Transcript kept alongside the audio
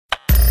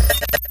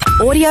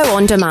Audio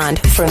on demand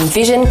from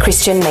Vision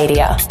Christian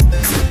Media.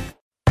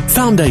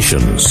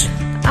 Foundations.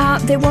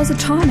 There was a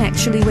time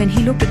actually when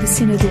he looked at the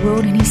sin of the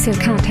world and he said,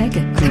 I can't take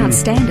it, I can't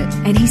stand it.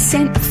 And he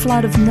sent the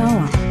flood of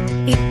Noah.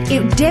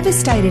 It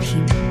devastated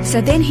him.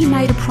 So then he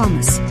made a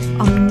promise,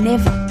 I'm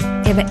never,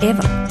 ever,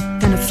 ever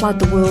going to flood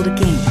the world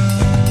again.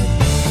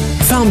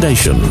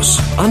 Foundations.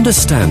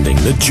 Understanding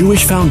the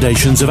Jewish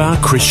foundations of our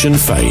Christian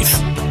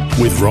faith.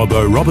 With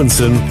Robbo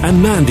Robinson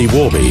and Mandy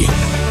Warby.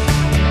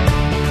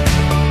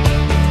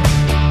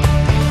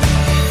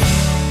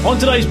 On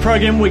today's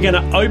program, we're going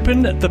to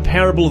open the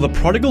parable of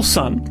the prodigal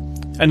son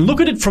and look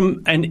at it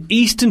from an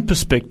Eastern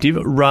perspective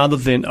rather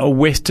than a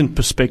Western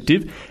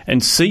perspective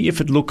and see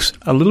if it looks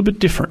a little bit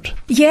different.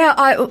 Yeah,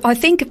 I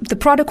think the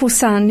prodigal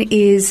son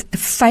is the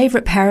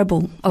favourite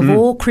parable of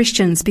all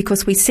Christians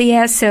because we see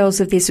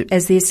ourselves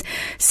as this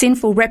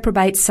sinful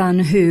reprobate son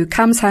who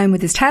comes home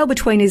with his tail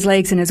between his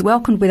legs and is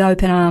welcomed with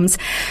open arms.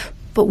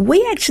 But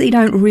we actually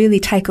don't really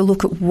take a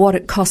look at what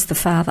it cost the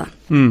father.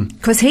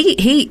 Because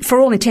he, for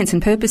all intents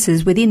and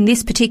purposes, within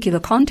this particular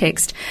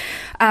context,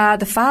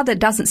 the father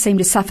doesn't seem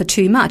to suffer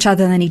too much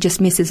other than he just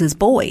misses his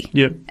boy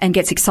and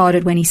gets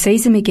excited when he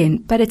sees him again.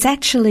 But it's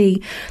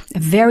actually a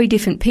very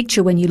different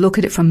picture when you look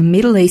at it from a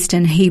Middle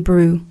Eastern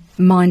Hebrew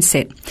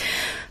mindset.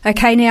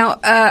 Okay, now,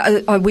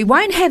 we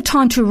won't have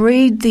time to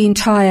read the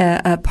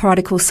entire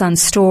prodigal son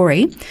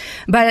story,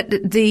 but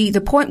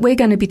the point we're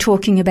going to be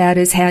talking about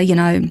is how,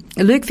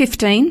 Luke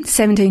 15,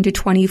 17 to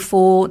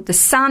 24, the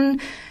son,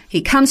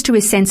 he comes to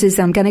his senses,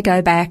 I'm going to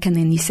go back, and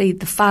then you see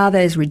the father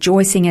is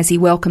rejoicing as he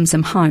welcomes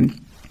him home.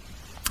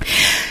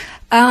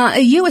 Are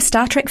you a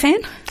Star Trek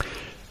fan?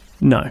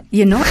 No.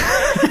 You're not?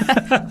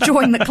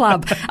 Join the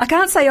club. I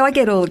can't say I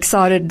get all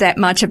excited that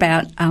much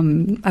about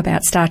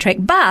Star Trek,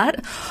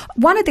 but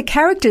one of the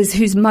characters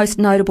who's most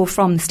notable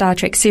from the Star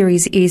Trek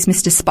series is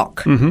Mr.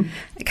 Spock.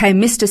 Okay,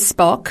 Mr.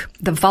 Spock,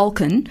 the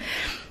Vulcan.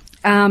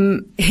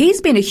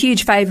 He's been a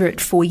huge favourite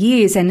for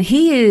years, and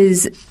he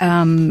is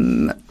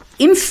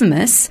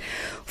infamous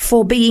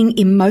for being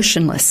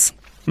emotionless.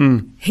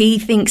 He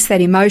thinks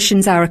that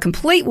emotions are a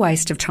complete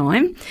waste of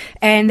time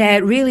and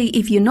that really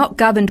if you're not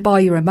governed by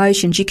your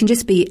emotions, you can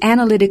just be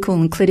analytical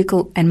and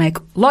critical and make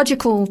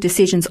logical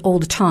decisions all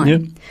the time.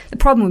 Yep. The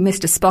problem with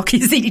Mr. Spock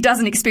is that he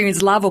doesn't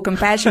experience love or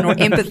compassion or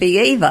empathy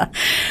either.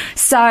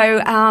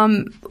 So,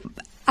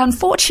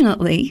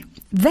 unfortunately,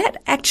 that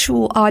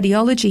actual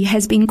ideology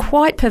has been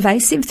quite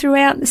pervasive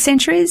throughout the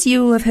centuries.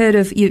 You'll have heard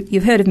of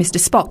you've heard of Mr.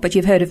 Spock, but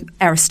you've heard of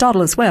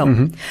Aristotle as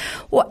well.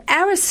 Well,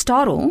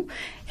 Aristotle,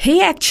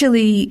 he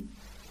actually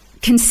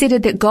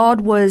considered that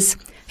God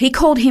he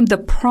called him the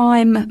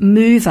prime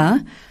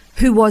mover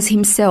who was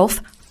himself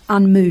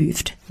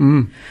unmoved.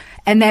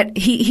 And that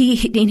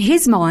he in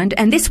his mind,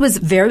 and this was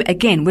we're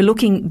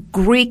looking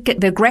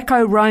the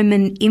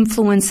Greco-Roman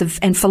influence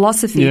and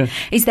philosophy,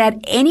 is that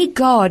any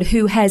God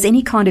who has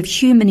any kind of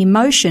human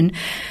emotion,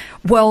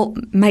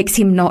 makes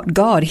him not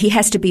God. He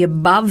has to be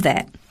above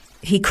that.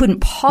 He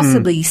couldn't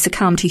possibly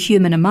succumb to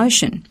human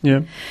emotion.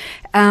 Yeah.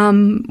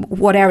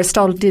 What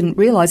Aristotle didn't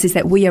realise is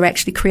that we are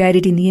actually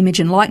created in the image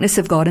and likeness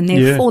of God, and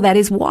therefore that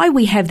is why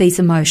we have these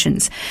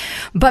emotions.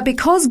 But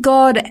because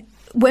God,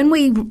 when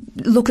we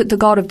look at the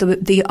God of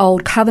the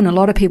Old Covenant, a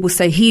lot of people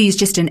say he is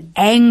just an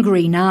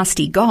angry,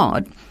 nasty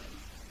God.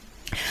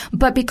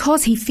 But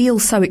because he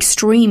feels so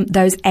extreme,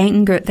 that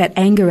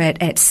anger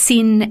at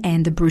sin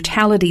and the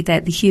brutality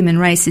that the human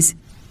race is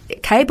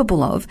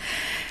capable of,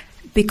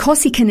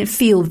 because he can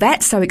feel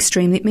that so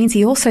extreme, it means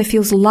he also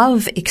feels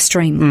love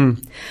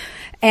extremely.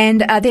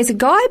 And there's a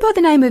guy by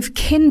the name of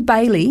Ken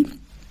Bailey,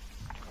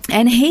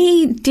 and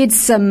he did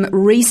some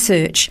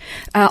research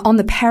on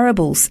the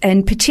parables,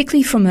 and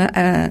particularly from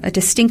a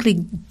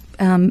distinctly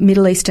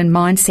Middle Eastern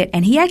mindset.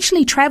 And he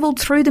actually travelled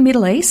through the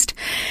Middle East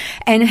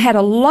and had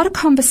a lot of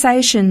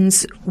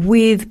conversations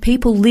with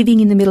people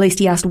living in the Middle East.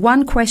 He asked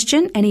one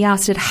question, and he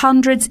asked it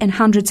hundreds and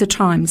hundreds of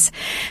times.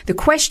 The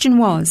question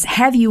was,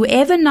 have you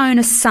ever known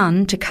a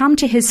son to come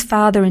to his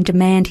father and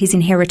demand his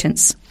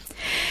inheritance?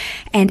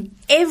 And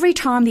every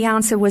time the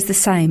answer was the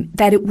same,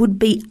 that it would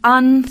be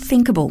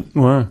unthinkable,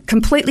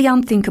 completely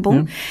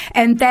unthinkable,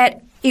 and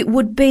that it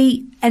would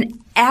be an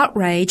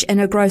outrage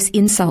and a gross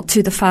insult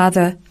to the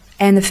father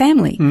and the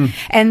family.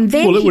 And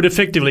then it would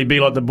effectively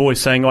be like the boy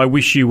saying, I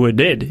wish you were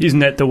dead. Isn't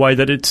that the way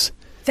that it's...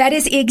 That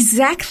is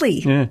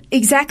exactly.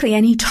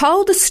 And he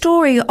told the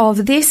story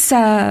of this,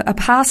 a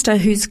pastor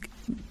whose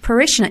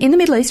parishioner in the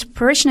Middle East,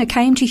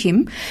 came to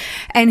him,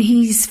 and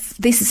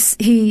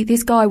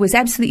this guy was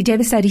absolutely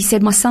devastated. He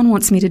said, my son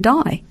wants me to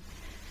die.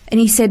 And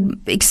he said,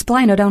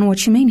 explain, I don't know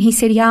what you mean. He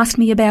said, he asked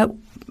me about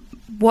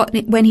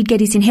when he'd get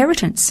his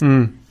inheritance.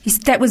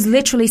 That was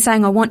literally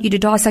saying, I want you to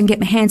die so I can get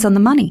my hands on the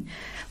money.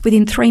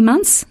 Within 3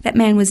 months, that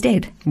man was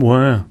dead.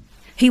 Wow.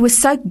 He was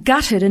so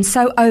gutted and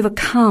so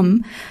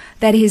overcome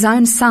that his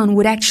own son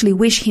would actually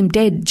wish him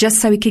dead just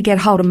so he could get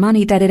hold of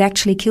money that had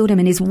actually killed him.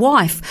 And his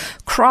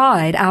wife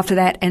cried after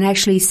that and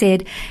actually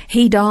said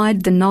he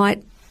died the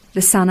night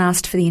the son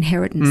asked for the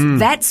inheritance.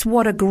 That's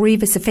what a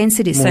grievous offence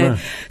it is. Wow.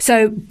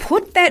 So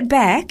put that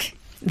back,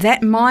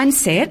 that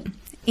mindset,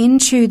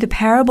 into the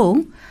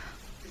parable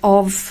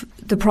of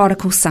the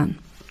prodigal son.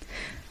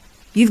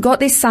 You've got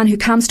this son who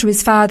comes to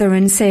his father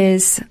and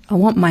says, I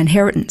want my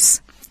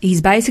inheritance.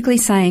 He's basically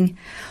saying,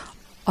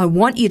 I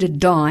want you to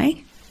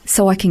die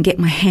so I can get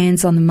my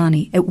hands on the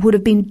money. It would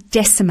have been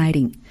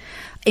decimating.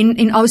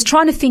 I was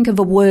trying to think of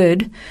a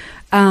word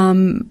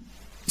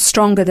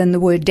stronger than the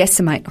word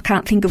decimate. I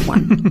can't think of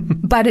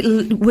one. But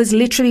it was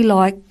literally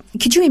like,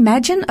 could you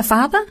imagine a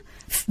father,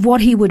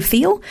 what he would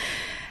feel?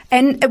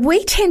 And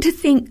we tend to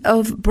think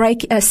of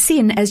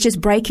sin as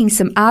just breaking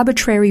some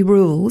arbitrary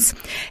rules,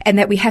 and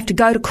that we have to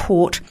go to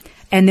court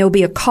and there'll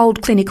be a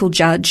cold clinical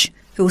judge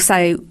who will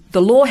say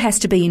the law has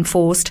to be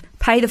enforced,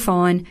 pay the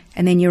fine,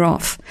 and then you're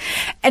off.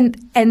 And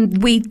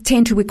we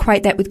tend to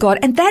equate that with God.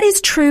 And that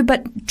is true,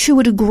 but to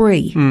a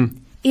degree.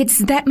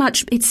 It's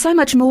so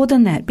much more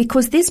than that,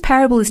 because this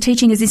parable is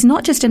teaching us he's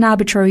not just an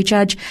arbitrary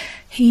judge,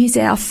 he's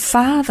our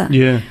Father.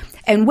 Yeah.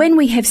 And when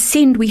we have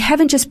sinned, we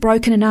haven't just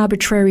broken an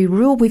arbitrary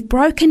rule, we've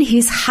broken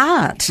his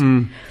heart.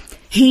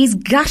 He's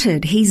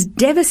gutted, he's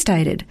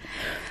devastated.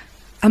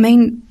 I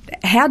mean,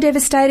 how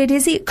devastated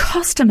is he? It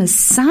cost him his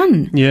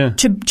son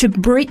to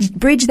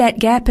bridge that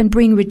gap and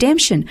bring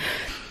redemption.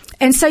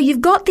 And so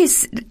you've got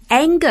this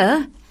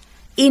anger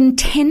in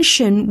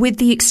tension with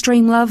the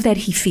extreme love that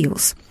he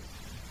feels.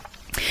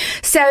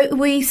 So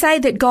we say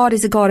that God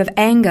is a God of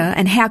anger,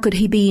 and how could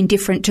he be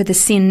indifferent to the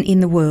sin in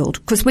the world?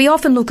 Because we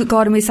often look at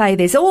God and we say,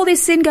 there's all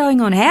this sin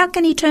going on. How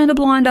can he turn a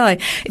blind eye?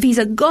 If he's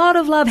a God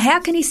of love, how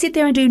can he sit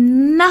there and do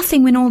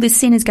nothing when all this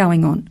sin is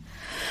going on?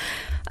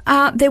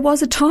 There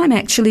was a time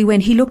actually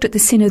when he looked at the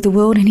sin of the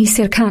world and he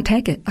said, I can't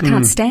take it. I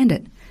can't stand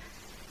it.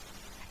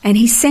 And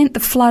he sent the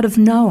flood of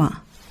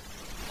Noah.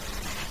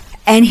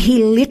 And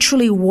he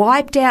literally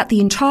wiped out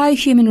the entire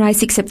human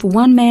race except for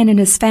one man and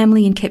his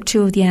family, and kept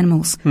 2 of the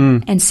animals,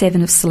 and 7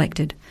 have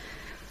selected.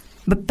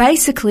 But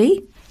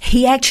basically,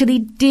 he actually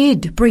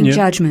did bring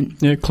judgment.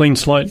 Yeah, clean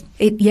slate.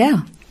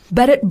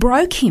 But it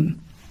broke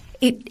him.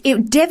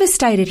 It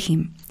devastated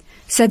him.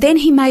 So then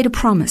he made a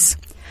promise.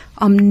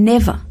 I'm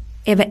never,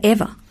 ever,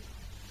 ever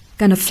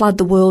going to flood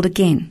the world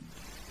again.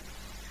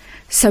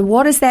 So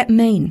what does that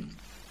mean?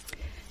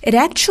 It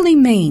actually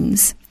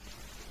means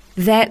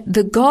that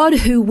the God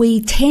who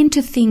we tend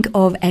to think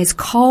of as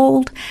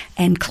cold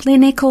and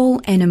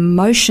clinical and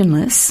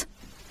emotionless,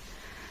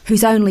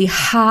 who's only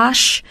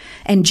harsh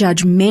and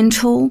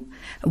judgmental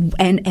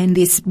and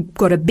this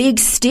got a big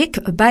stick,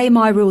 obey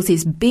my rules,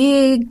 this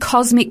big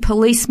cosmic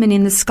policeman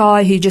in the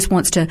sky who just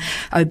wants to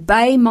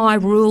obey my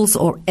rules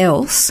or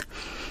else.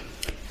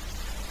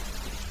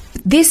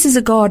 This is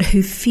a God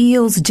who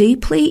feels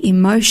deeply,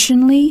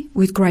 emotionally,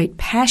 with great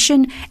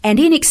passion, and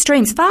in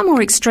extremes, far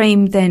more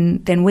extreme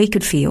than we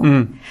could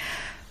feel.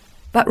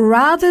 But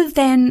rather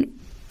than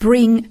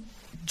bring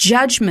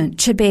judgment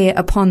to bear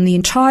upon the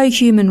entire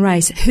human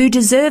race, who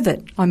deserve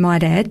it, I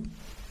might add.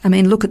 I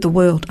mean, look at the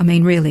world. I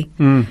mean, really.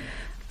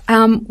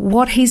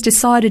 What he's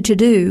decided to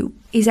do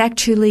is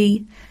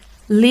actually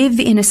live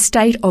in a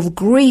state of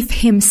grief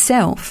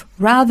himself,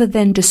 rather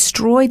than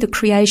destroy the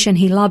creation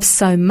he loves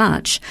so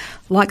much,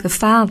 like the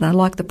Father,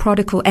 like the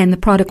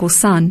prodigal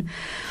son,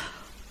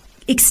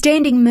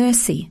 extending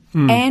mercy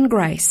and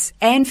grace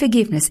and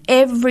forgiveness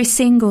every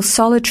single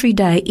solitary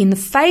day in the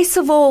face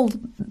of all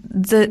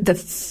the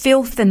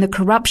filth and the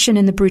corruption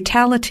and the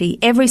brutality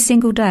every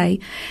single day,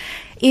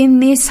 in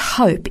this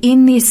hope,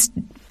 in this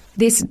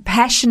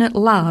passionate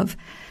love,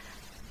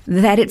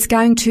 that it's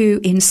going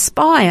to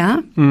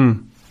inspire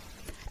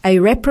a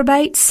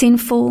reprobate,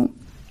 sinful,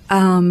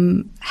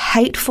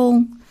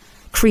 hateful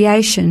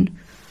creation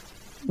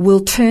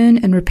will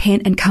turn and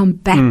repent and come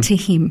back to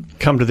him.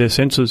 Come to their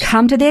senses.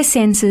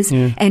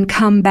 And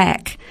come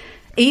back.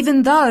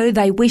 Even though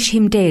they wish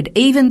him dead,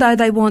 even though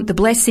they want the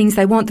blessings,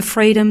 they want the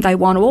freedom, they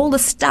want all the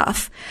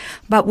stuff,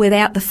 but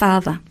without the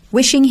Father.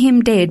 Wishing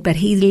him dead, but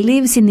he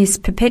lives in this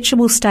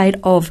perpetual state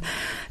of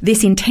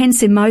this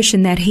intense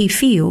emotion that he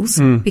feels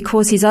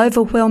because his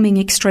overwhelming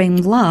extreme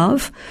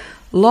love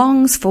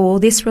longs for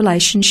this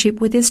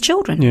relationship with his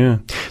children. Yeah.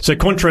 So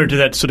contrary to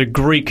that sort of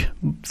Greek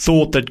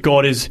thought that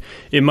God is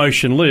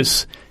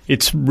emotionless,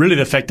 it's really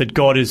the fact that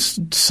God is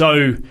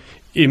so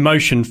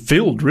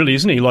emotion-filled, really,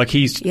 isn't he? Like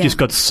he's just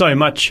got so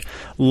much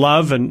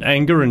love and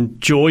anger and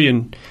joy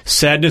and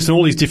sadness, and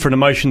all these different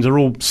emotions are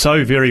all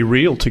so very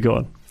real to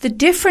God. The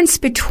difference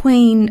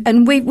between,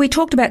 and we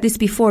talked about this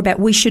before, about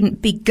we shouldn't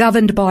be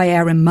governed by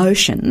our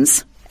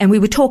emotions. And we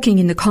were talking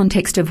in the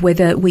context of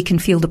whether we can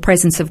feel the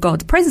presence of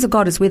God. The presence of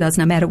God is with us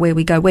no matter where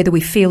we go, whether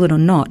we feel it or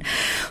not.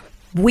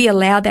 We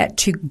allow that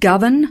to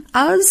govern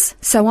us.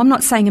 So I'm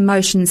not saying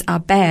emotions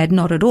are bad,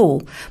 not at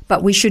all.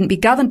 But we shouldn't be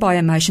governed by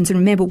emotions. And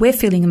remember, we're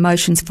feeling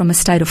emotions from a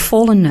state of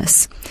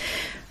fallenness.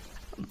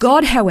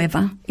 God,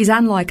 however, is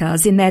unlike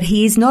us in that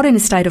he is not in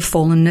a state of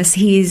fallenness.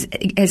 He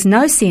has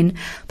no sin,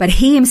 but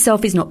he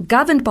himself is not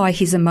governed by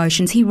his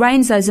emotions. He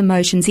reins those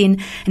emotions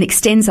in and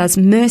extends us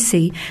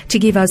mercy to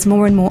give us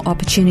more and more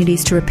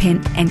opportunities to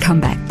repent and come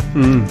back.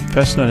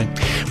 Fascinating.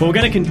 Well, we're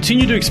going to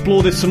continue to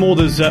explore this some more.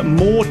 There's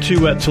more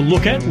to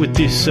look at with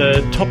this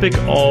topic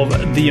of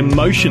the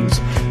emotions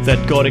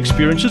that God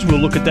experiences. We'll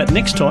look at that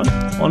next time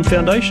on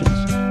Foundations.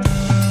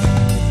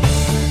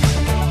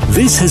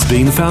 This has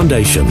been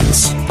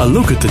Foundations, a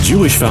look at the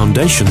Jewish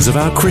foundations of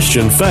our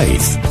Christian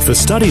faith. For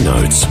study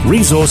notes,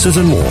 resources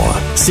and more,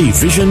 see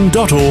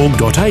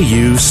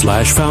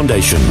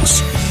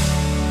vision.org.au/foundations.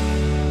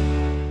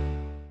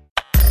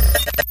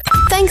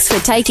 Thanks for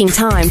taking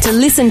time to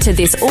listen to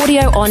this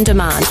audio on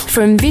demand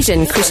from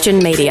Vision Christian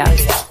Media.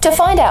 To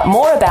find out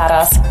more about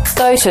us,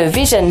 go to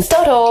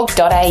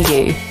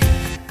vision.org.au.